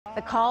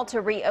The call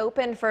to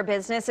reopen for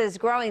business is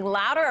growing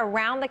louder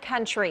around the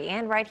country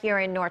and right here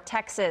in North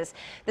Texas.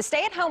 The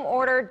stay-at-home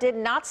order did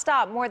not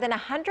stop more than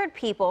 100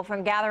 people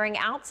from gathering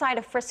outside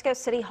of Frisco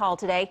City Hall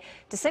today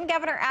to send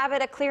Governor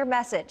Abbott a clear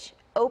message: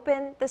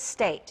 open the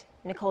state.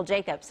 Nicole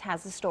Jacobs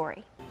has the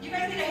story. You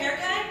guys need a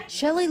haircut?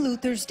 Shelley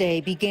Luther's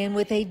day began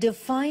with a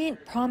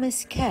defiant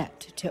promise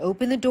kept to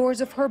open the doors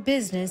of her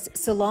business,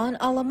 Salon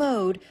a la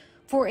Mode,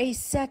 for a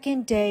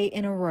second day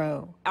in a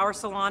row. Our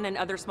salon and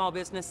other small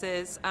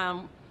businesses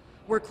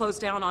were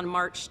closed down on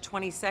March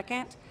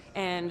 22nd,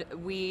 and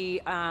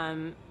we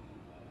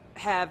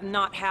have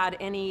not had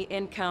any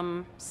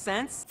income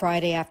since.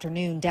 Friday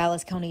afternoon,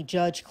 Dallas County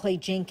Judge Clay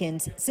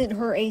Jenkins sent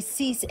her a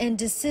cease and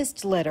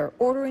desist letter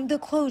ordering the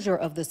closure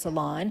of the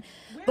salon.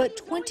 But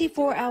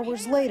 24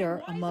 hours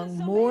later, among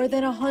more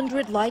than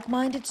 100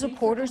 like-minded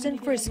supporters in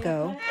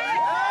Frisco,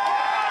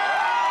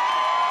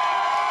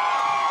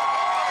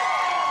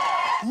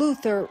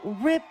 Luther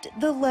ripped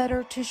the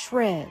letter to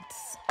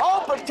shreds.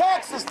 Open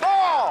Texas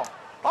now!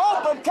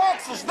 Open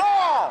Texas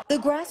now! The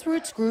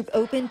grassroots group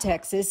Open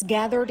Texas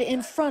gathered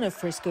in front of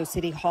Frisco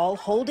City Hall,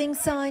 holding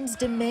signs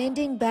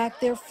demanding back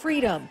their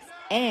freedom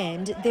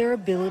and their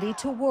ability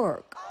to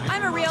work.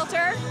 I'm a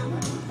realtor,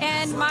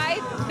 and my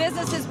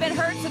business has been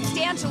hurt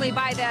substantially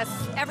by this.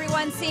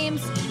 Everyone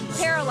seems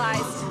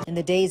paralyzed. In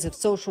the days of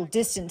social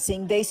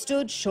distancing, they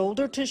stood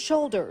shoulder to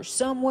shoulder,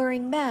 some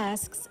wearing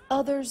masks,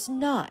 others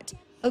not,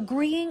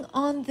 agreeing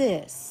on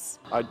this.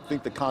 I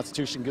think the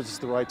Constitution gives us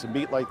the right to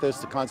meet like this.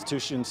 The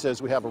Constitution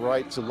says we have a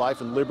right to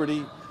life and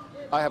liberty.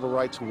 I have a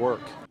right to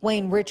work.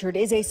 Wayne Richard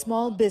is a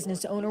small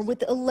business owner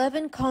with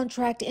 11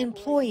 contract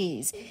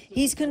employees.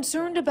 He's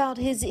concerned about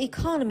his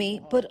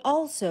economy, but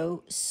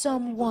also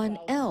someone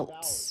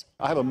else.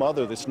 I have a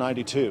mother that's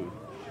 92,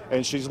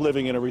 and she's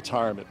living in a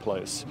retirement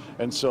place.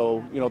 And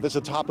so, this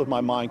is top of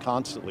my mind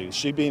constantly. Is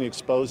she being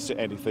exposed to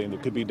anything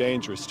that could be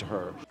dangerous to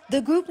her?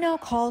 The group now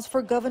calls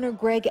for Governor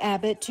Greg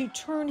Abbott to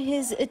turn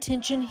his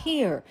attention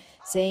here,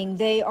 saying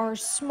they are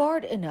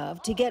smart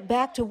enough to get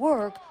back to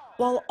work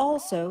while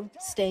also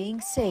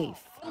staying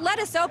safe. Let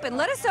us open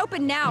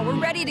now. We're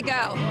ready to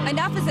go.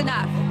 Enough is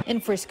enough. In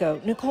Frisco,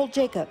 Nicole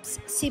Jacobs,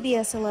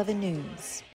 CBS 11 News.